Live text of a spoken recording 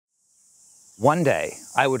One day,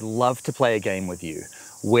 I would love to play a game with you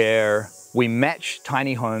where we match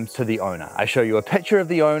tiny homes to the owner. I show you a picture of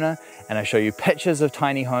the owner and I show you pictures of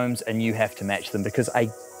tiny homes and you have to match them, because I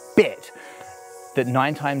bet that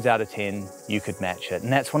 9 times out of 10 you could match it.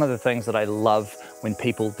 And that's one of the things that I love when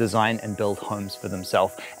people design and build homes for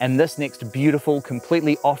themselves. And this next beautiful,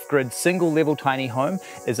 completely off-grid, single-level tiny home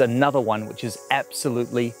is another one which is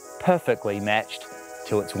absolutely perfectly matched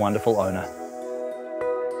to its wonderful owner.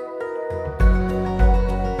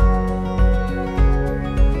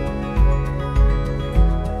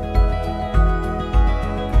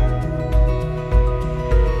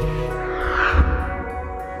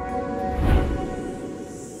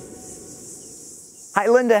 Hi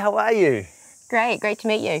Linda, how are you? Great to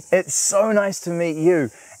meet you. It's so nice to meet you.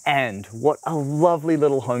 And what a lovely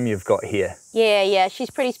little home you've got here. Yeah, she's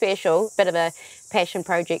pretty special. Bit of a passion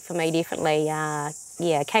project for me, definitely.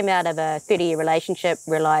 Came out of a 30-year relationship,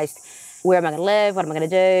 realised where am I going to live, what am I going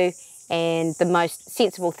to do, and the most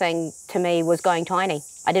sensible thing to me was going tiny.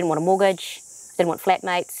 I didn't want a mortgage, didn't want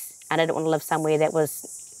flatmates, and I didn't want to live somewhere that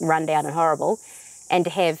was run down and horrible, and to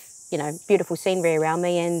have, you know, beautiful scenery around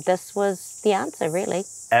me, and this was the answer, really.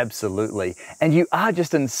 Absolutely. And you are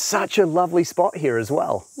just in such a lovely spot here as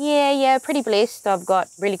well. Yeah, pretty blessed. I've got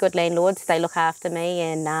really good landlords. They look after me,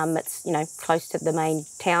 and it's, you know, close to the main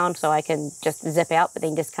town, so I can just zip out, but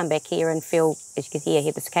then just come back here and feel, as you can hear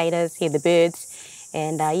the cicadas, hear the birds,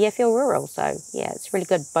 and feel rural. So yeah, it's really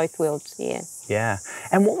good, both worlds, yeah. Yeah.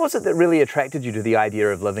 And what was it that really attracted you to the idea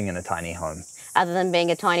of living in a tiny home? Other than being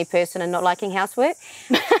a tiny person and not liking housework.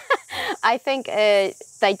 I think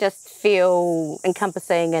they just feel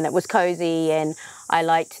encompassing, and it was cozy, and I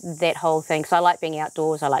liked that whole thing. So I like being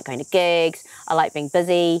outdoors, I like going to gigs, I like being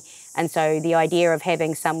busy, and so the idea of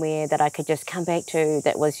having somewhere that I could just come back to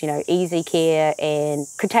that was, you know, easy care and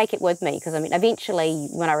could take it with me, because I mean, eventually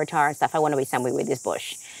when I retire and stuff, I want to be somewhere where there's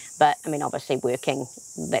bush. But I mean, obviously working,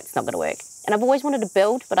 that's not going to work. And I've always wanted to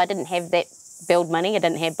build, but I didn't have that build money, I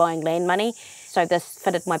didn't have buying land money, so this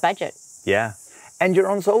fitted my budget. Yeah. And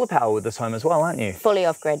you're on solar power with this home as well, aren't you? Fully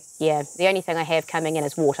off-grid, yeah. The only thing I have coming in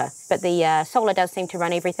is water. But the solar does seem to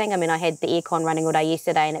run everything. I mean, I had the aircon running all day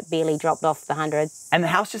yesterday and it barely dropped off the 100. And the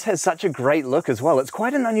house just has such a great look as well. It's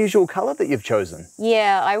quite an unusual colour that you've chosen.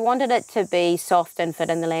 Yeah, I wanted it to be soft and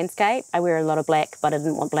fit in the landscape. I wear a lot of black, but I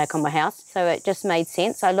didn't want black on my house. So it just made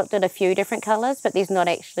sense. I looked at a few different colours, but there's not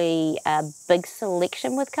actually a big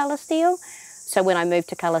selection with colour steel. So when I moved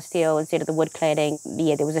to colour steel instead of the wood cladding,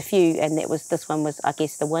 yeah, there was a few, and this one was, I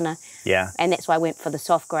guess, the winner. Yeah. And that's why I went for the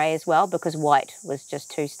soft grey as well, because white was just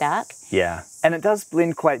too stark. Yeah. And it does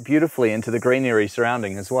blend quite beautifully into the greenery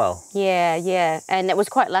surrounding as well. Yeah. And it was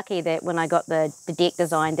quite lucky that when I got the deck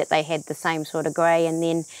design that they had the same sort of grey, and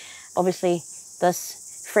then obviously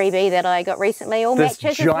this freebie that I got recently all matches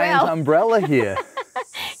as well. This giant umbrella here.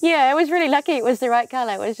 Yeah, I was really lucky it was the right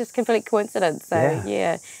colour. It was just complete coincidence. So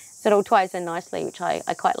yeah. So it all ties in nicely, which I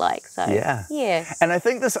quite like. So yeah. And I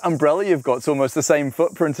think this umbrella you've got's almost the same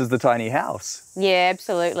footprint as the tiny house. Yeah,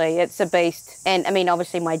 absolutely. It's a beast. And I mean,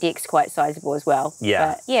 obviously my deck's quite sizable as well.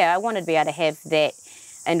 Yeah. But yeah, I wanted to be able to have that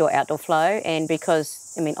indoor-outdoor flow. And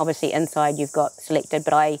because, I mean, obviously inside you've got selected,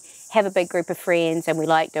 but I have a big group of friends and we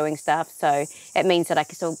like doing stuff. So it means that I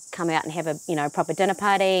can still come out and have a, you know, proper dinner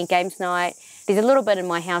party and games night. There's a little bit in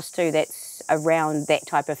my house too that's around that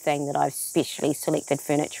type of thing, that I've specially selected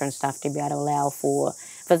furniture and stuff to be able to allow for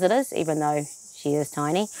visitors, even though she is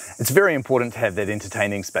tiny. It's very important to have that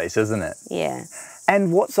entertaining space, isn't it? Yeah.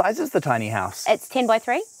 And what size is the tiny house? It's 10 by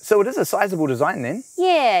 3. So it is a sizable design then?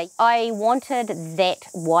 Yeah, I wanted that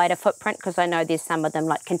wider footprint because I know there's some of them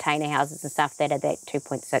like container houses and stuff that are that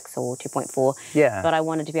 2.6 or 2.4. Yeah. But I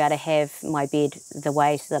wanted to be able to have my bed the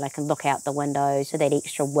way so that I can look out the window, so that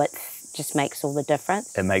extra width just makes all the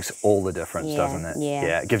difference. It makes all the difference, doesn't it?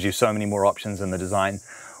 Yeah. It gives you so many more options in the design.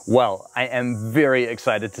 Well, I am very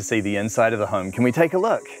excited to see the inside of the home. Can we take a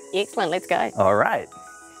look? Excellent, let's go. All right.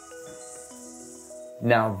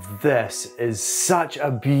 Now this is such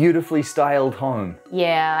a beautifully styled home.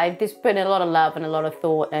 Yeah, there's been a lot of love and a lot of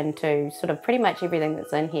thought into sort of pretty much everything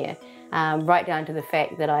that's in here, right down to the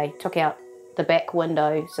fact that I took out the back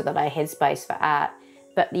window so that I had space for art.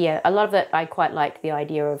 But yeah, a lot of it, I quite liked the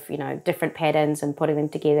idea of, you know, different patterns and putting them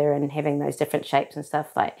together and having those different shapes and stuff,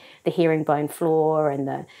 like the herringbone floor and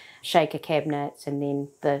the shaker cabinets, and then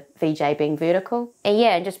the VJ being vertical. And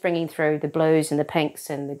yeah, and just bringing through the blues and the pinks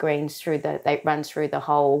and the greens through it runs through the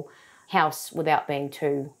whole house without being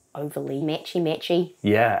too overly matchy.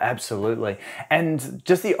 Yeah, absolutely. And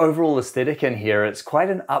just the overall aesthetic in here, it's quite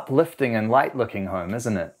an uplifting and light looking home,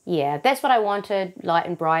 isn't it? Yeah, that's what I wanted, light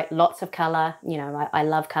and bright, lots of colour. You know, I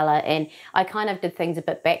love colour, and I kind of did things a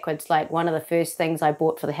bit backwards. Like one of the first things I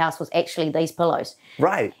bought for the house was actually these pillows.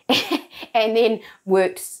 Right. And then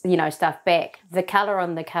worked, you know, stuff back. The colour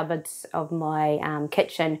on the cupboards of my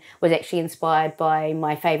kitchen was actually inspired by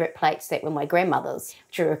my favourite plates that were my grandmother's,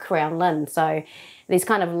 which were a Crown Lynn. So there's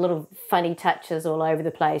kind of little funny touches all over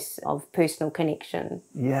the place of personal connection.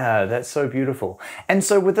 Yeah, that's so beautiful. And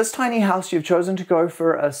so with this tiny house, you've chosen to go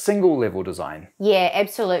for a single level design. Yeah,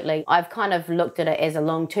 absolutely. I've kind of looked at it as a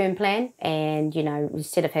long-term plan, and, you know,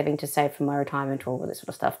 instead of having to save for my retirement or all this sort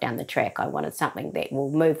of stuff down the track, I wanted something that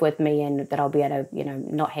will move with me and that I'll be able to, you know,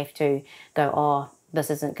 not have to go, oh, this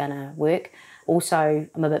isn't going to work. Also,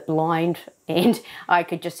 I'm a bit blind, and I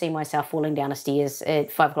could just see myself falling down the stairs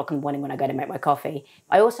at 5 o'clock in the morning when I go to make my coffee.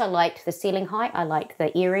 I also liked the ceiling height. I liked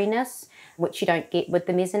the airiness, which you don't get with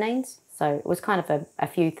the mezzanines. So it was kind of a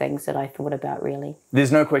few things that I thought about, really.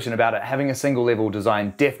 There's no question about it. Having a single level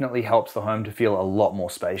design definitely helps the home to feel a lot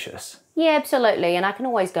more spacious. Yeah, absolutely. And I can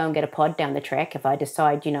always go and get a pod down the track if I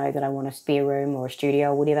decide, you know, that I want a spare room or a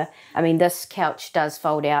studio or whatever. I mean, this couch does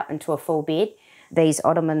fold out into a full bed. These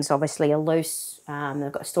ottomans obviously are loose,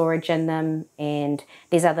 they've got storage in them, and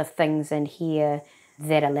there's other things in here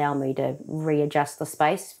that allow me to readjust the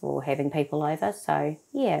space for having people over. So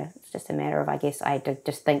yeah, it's just a matter of, I guess, I had to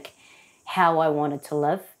just think how I wanted to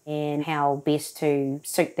live and how best to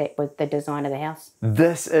suit that with the design of the house.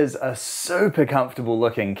 This is a super comfortable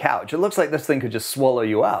looking couch. It looks like this thing could just swallow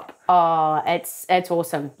you up. Oh, it's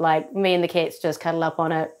awesome. Like, me and the cats just cuddle up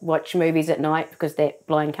on it, watch movies at night because that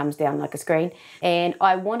blind comes down like a screen. And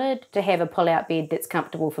I wanted to have a pull-out bed that's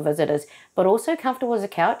comfortable for visitors, but also comfortable as a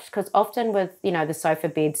couch, because often with, you know, the sofa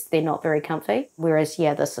beds, they're not very comfy. Whereas,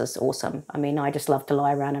 yeah, this is awesome. I mean, I just love to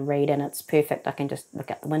lie around and read, and it's perfect. I can just look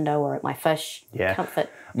out the window or at my fish. Yeah. Comfort.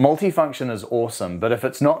 Multifunction is awesome, but if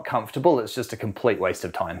it's not comfortable, it's just a complete waste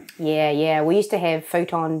of time. Yeah. We used to have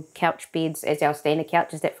futon couch beds as our standard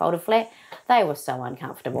couches that folded flat. They were so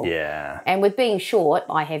uncomfortable. Yeah. And with being short,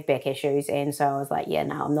 I have back issues, and so I was like, yeah,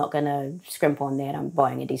 no, I'm not going to scrimp on that. I'm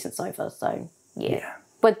buying a decent sofa, so yeah.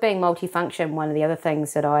 With being multifunction, one of the other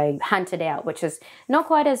things that I hunted out, which is not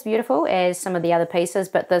quite as beautiful as some of the other pieces,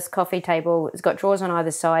 but this coffee table has got drawers on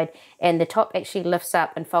either side, and the top actually lifts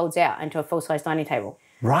up and folds out into a full-size dining table.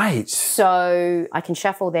 Right. So I can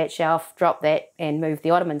shuffle that shelf, drop that, and move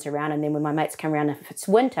the ottomans around, and then when my mates come around, if it's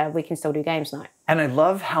winter, we can still do games night. And I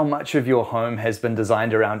love how much of your home has been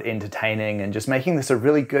designed around entertaining and just making this a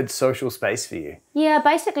really good social space for you. Yeah,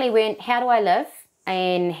 basically went, how do I live?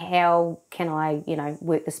 And how can I, you know,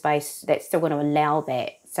 work the space that's still going to allow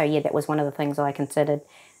that? So yeah, that was one of the things I considered,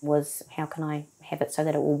 was how can I have it so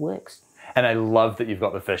that it all works? And I love that you've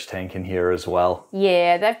got the fish tank in here as well.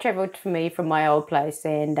 Yeah, they've travelled for me from my old place,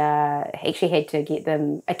 and actually had to get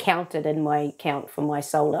them accounted in my count for my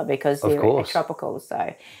solar because they're tropical.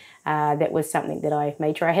 So that was something that I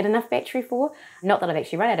made sure I had enough battery for. Not that I've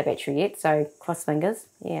actually run out of battery yet, so cross fingers,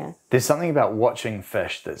 yeah. There's something about watching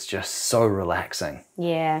fish that's just so relaxing.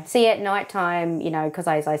 Yeah. See, at night time, you know, because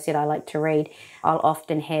as I said, I like to read, I'll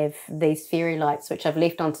often have these fairy lights, which I've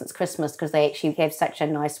left on since Christmas because they actually have such a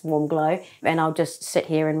nice warm glow, and I'll just sit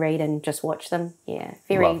here and read and just watch them. Yeah,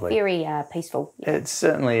 very peaceful. Yeah. It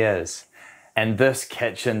certainly is. And this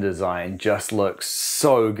kitchen design just looks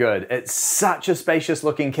so good. It's such a spacious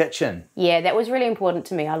looking kitchen. Yeah, that was really important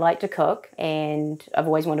to me. I like to cook, and I've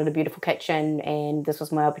always wanted a beautiful kitchen, and this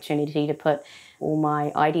was my opportunity to put all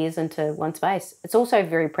my ideas into one space. It's also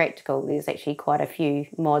very practical. There's actually quite a few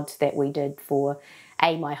mods that we did for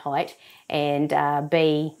A, my height, and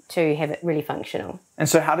B, to have it really functional. And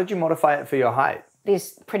so how did you modify it for your height?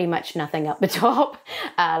 There's pretty much nothing up the top.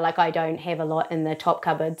 Like, I don't have a lot in the top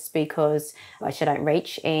cupboards because I don't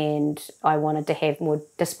reach, and I wanted to have more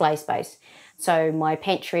display space. So my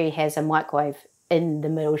pantry has a microwave in the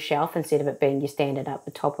middle shelf instead of it being your standard up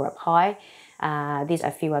the top or up high. There's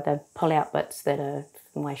a few other pull-out bits that are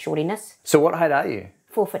my shortiness. So what height are you?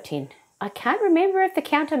 4'10". I can't remember if the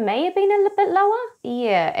counter may have been a little bit lower.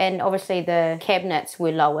 Yeah, and obviously the cabinets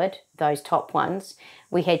were lowered, those top ones.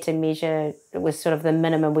 We had to measure, it was sort of the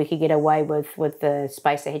minimum we could get away with the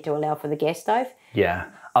space they had to allow for the gas stove.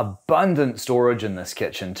 Yeah, abundant storage in this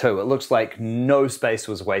kitchen too. It looks like no space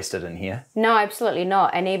was wasted in here. No, absolutely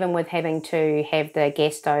not. And even with having to have the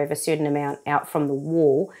gas stove a certain amount out from the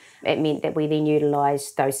wall, it meant that we then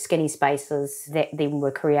utilised those skinny spaces that then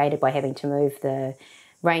were created by having to move the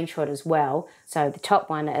range hood as well. So the top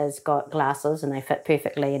one has got glasses and they fit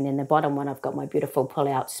perfectly, and then the bottom one I've got my beautiful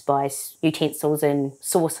pull-out spice utensils and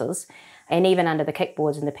sauces. And even under the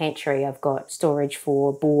kickboards in the pantry, I've got storage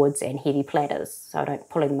for boards and heavy platters, so I don't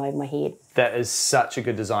pull them over my head. That is such a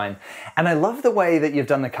good design. And I love the way that you've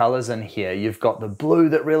done the colors in here. You've got the blue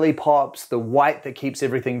that really pops, the white that keeps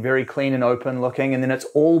everything very clean and open looking, and then it's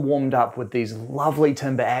all warmed up with these lovely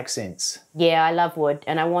timber accents. Yeah, I love wood,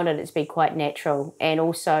 and I wanted it to be quite natural. And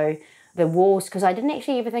also the walls, because I didn't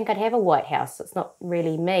actually ever think I'd have a white house. It's not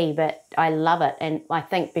really me, but I love it. And I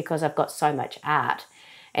think because I've got so much art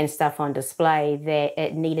and stuff on display that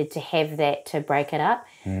it needed to have that to break it up.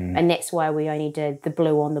 And that's why we only did the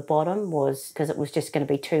blue on the bottom, was because it was just going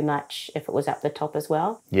to be too much if it was up the top as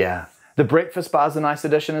well. Yeah. The breakfast bar's a nice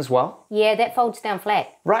addition as well. Yeah, that folds down flat.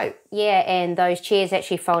 Right. Yeah, and those chairs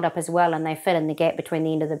actually fold up as well, and they fit in the gap between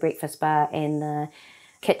the end of the breakfast bar and the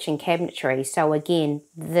kitchen cabinetry. So again,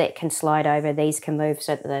 that can slide over, these can move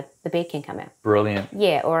so that the bed can come out. Brilliant.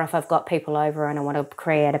 Yeah, or if I've got people over and I want to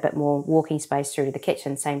create a bit more walking space through to the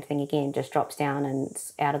kitchen, same thing again, just drops down and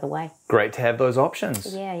it's out of the way. Great to have those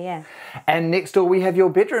options. Yeah, yeah. And next door we have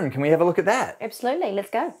your bedroom. Can we have a look at that? Absolutely,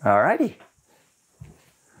 let's go. Alrighty.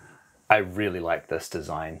 I really like this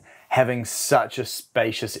design. Having such a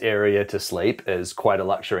spacious area to sleep is quite a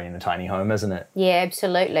luxury in a tiny home, isn't it? Yeah,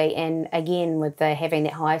 absolutely. And again, with having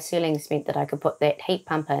that high ceilings meant that I could put that heat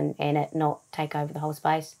pump in and it not take over the whole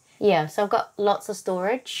space. Yeah, so I've got lots of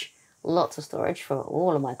storage for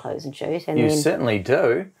all of my clothes and shoes. And you certainly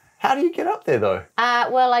do. How do you get up there though?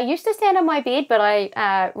 Well, I used to stand on my bed, but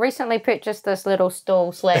I recently purchased this little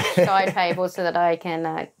stool / side table so that I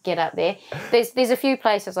can get up there. There's a few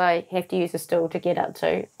places I have to use a stool to get up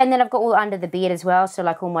to. And then I've got all under the bed as well, so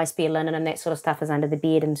like all my spare linen and that sort of stuff is under the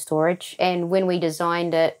bed and storage. And when we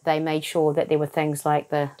designed it, they made sure that there were things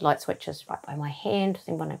like the light switches right by my hand,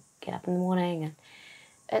 so when I get up in the morning. And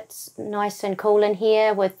it's nice and cool in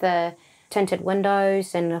here with the tinted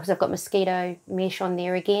windows, and because I've got mosquito mesh on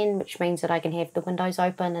there again, which means that I can have the windows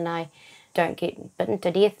open and I don't get bitten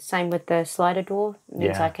to death. Same with the slider door. It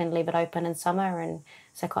means I can leave it open in summer, and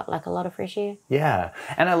so I quite like a lot of fresh air. Yeah,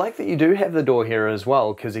 and I like that you do have the door here as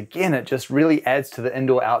well, because again, it just really adds to the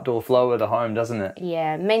indoor-outdoor flow of the home, doesn't it?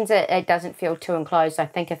 Yeah, it means it doesn't feel too enclosed. I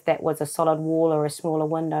think if that was a solid wall or a smaller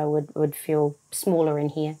window, it would feel smaller in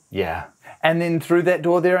here. Yeah. And then through that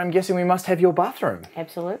door there, I'm guessing we must have your bathroom.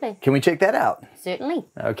 Absolutely. Can we check that out? Certainly.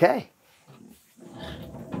 Okay.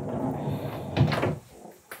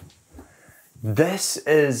 This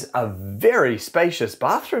is a very spacious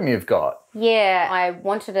bathroom you've got. Yeah, I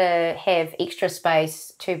wanted to have extra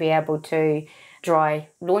space to be able to dry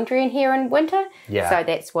laundry in here in winter. Yeah. So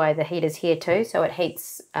that's why the heater's here too. So it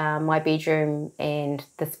heats my bedroom and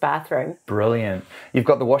this bathroom. Brilliant. You've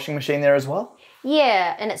got the washing machine there as well?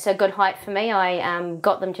 Yeah, and it's a good height for me. I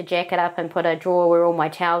got them to jack it up and put a drawer where all my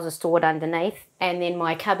towels are stored underneath. And then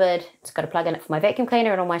my cupboard, it's got a plug in it for my vacuum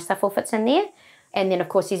cleaner, and all my stuff all fits in there. And then, of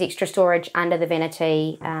course, there's extra storage under the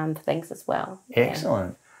vanity for things as well.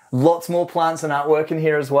 Excellent. Yeah. Lots more plants and artwork in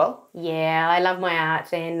here as well? Yeah, I love my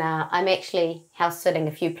art, and I'm actually house-sitting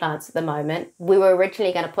a few plants at the moment. We were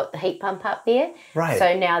originally going to put the heat pump up there. Right.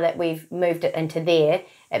 So now that we've moved it into there,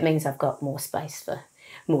 it means I've got more space for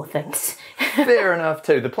more things. Fair enough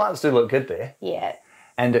too. The plants do look good there. Yeah.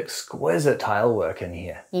 And exquisite tile work in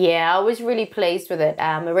here. Yeah, I was really pleased with it.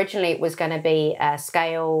 Originally it was going to be a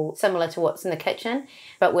scale similar to what's in the kitchen,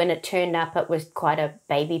 but when it turned up it was quite a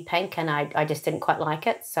baby pink, and I just didn't quite like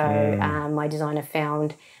it. So my designer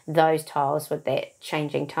found those tiles with that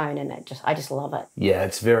changing tone, and I just love it. Yeah,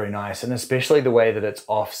 it's very nice, and especially the way that it's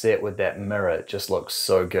offset with that mirror, it just looks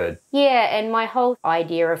so good. Yeah, and my whole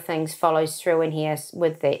idea of things follows through in here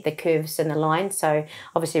with the curves and the lines. So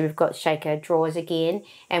obviously we've got shaker drawers again,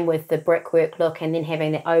 and with the brickwork look, and then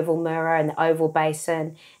having the oval mirror and the oval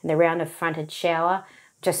basin and the rounded fronted shower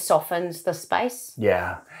just softens the space.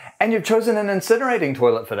 Yeah, and you've chosen an incinerating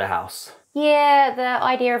toilet for the house. Yeah, the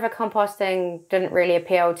idea of a composting didn't really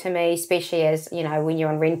appeal to me, especially as, you know, when you're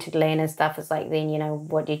on rented land and stuff, it's like, then, you know,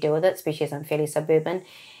 what do you do with it, especially as I'm fairly suburban.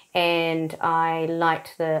 And I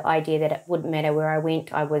liked the idea that it wouldn't matter where I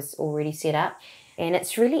went, I was already set up. And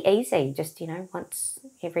it's really easy, just, you know, once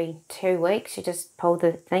every 2 weeks, you just pull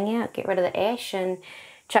the thing out, get rid of the ash and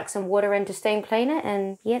chuck some water in to steam clean it,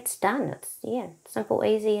 and yeah, it's done. It's, yeah, simple,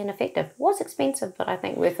 easy and effective. It was expensive, but I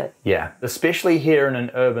think worth it. Yeah, especially here in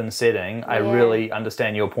an urban setting, I really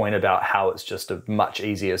understand your point about how it's just a much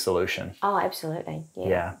easier solution. Oh, absolutely,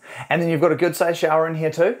 Yeah. And then you've got a good size shower in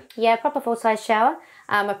here too? Yeah, proper full-size shower.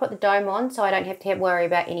 I put the dome on so I don't have to worry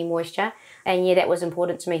about any moisture. And yeah, that was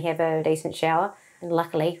important to me, have a decent shower. And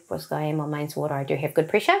luckily, because I am on mains water, I do have good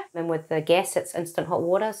pressure. And with the gas, it's instant hot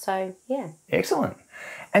water, so yeah. Excellent.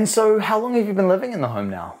 And so how long have you been living in the home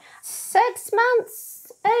now? 6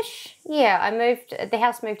 months-ish. Yeah, the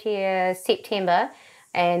house moved here September,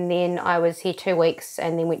 and then I was here 2 weeks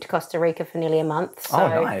and then went to Costa Rica for nearly a month. So,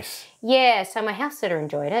 oh, nice. Yeah, so my house sitter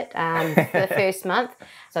enjoyed it for the first month.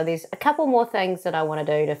 So there's a couple more things that I want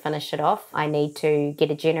to do to finish it off. I need to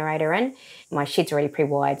get a generator in. My shed's already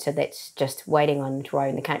pre-wired, so that's just waiting on to row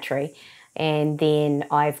in the country. And then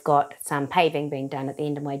I've got some paving being done at the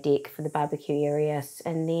end of my deck for the barbecue areas.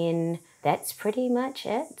 And then that's pretty much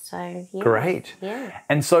it. So yeah. Great. Yeah.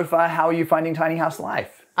 And so far, how are you finding tiny house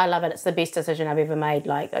life? I love it. It's the best decision I've ever made.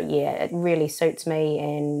 Like, yeah, it really suits me.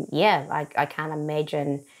 And yeah, I can't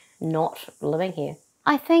imagine not living here.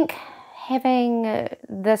 I think having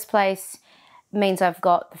this place means I've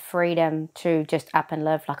got the freedom to just up and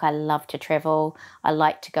live. Like, I love to travel. I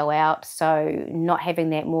like to go out. So not having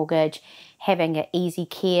that mortgage, having an easy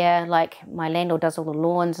care, like my landlord does all the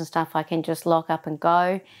lawns and stuff, I can just lock up and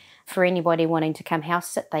go. For anybody wanting to come house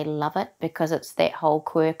sit, they love it because it's that whole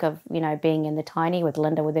quirk of, you know, being in the tiny with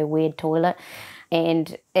Linda with her weird toilet.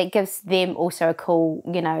 And it gives them also a cool,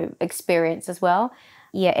 you know, experience as well.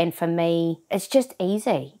 Yeah, and for me, it's just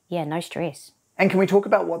easy. Yeah, no stress. And can we talk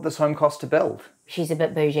about what this home cost to build? She's a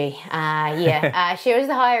bit bougie. She was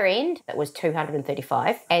the higher end. It was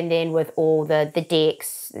 $235. And then with all the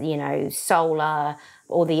decks, you know, solar,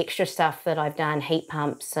 all the extra stuff that I've done, heat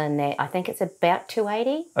pumps and that, I think it's about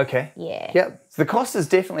 $280. Okay. Yeah. Yep. So the cost is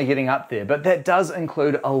definitely getting up there, but that does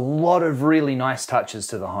include a lot of really nice touches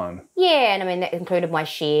to the home. Yeah, and I mean, that included my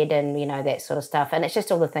shed and, you know, that sort of stuff. And it's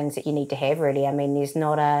just all the things that you need to have, really. I mean, there's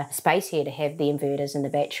not a space here to have the inverters and the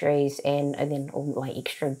batteries and then all my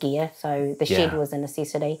extra gear. So the shed was a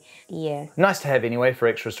necessity. Yeah. Nice to have anyway for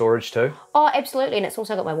extra storage too. Oh, absolutely. And it's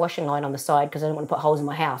also got my washing line on the side because I don't want to put holes in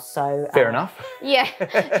my house. So fair enough. Yeah.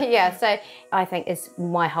 Yeah. So I think it's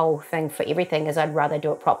my whole thing for everything is I'd rather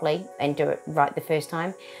do it properly and do it right the first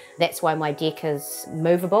time. That's why my deck is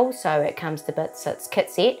movable, so it comes to bits, it's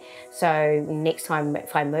kit set. So next time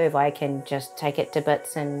if I move, I can just take it to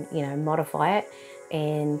bits and, you know, modify it.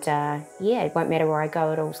 And yeah, it won't matter where I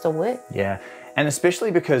go, it'll still work. Yeah. And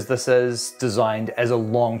especially because this is designed as a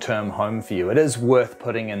long-term home for you, it is worth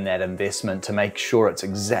putting in that investment to make sure it's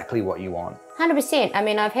exactly what you want. 100%. I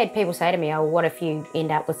mean, I've had people say to me, oh, what if you end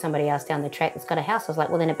up with somebody else down the track that's got a house? I was like,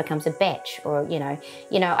 well, then it becomes a batch, or, you know,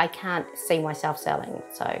 I can't see myself selling,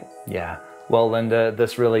 so. Yeah. Well, Linda,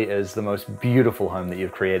 this really is the most beautiful home that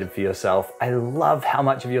you've created for yourself. I love how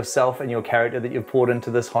much of yourself and your character that you've poured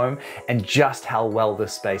into this home and just how well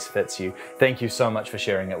this space fits you. Thank you so much for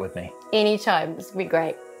sharing it with me. Anytime, it's been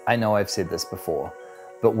great. I know I've said this before,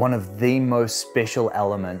 but one of the most special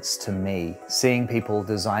elements to me, seeing people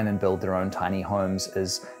design and build their own tiny homes,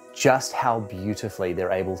 is just how beautifully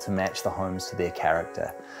they're able to match the homes to their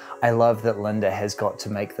character. I love that Linda has got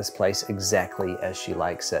to make this place exactly as she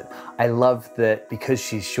likes it. I love that because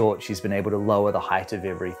she's short, she's been able to lower the height of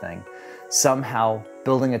everything. Somehow,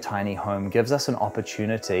 building a tiny home gives us an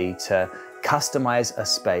opportunity to customize a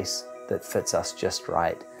space that fits us just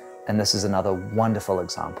right. And this is another wonderful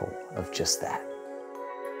example of just that.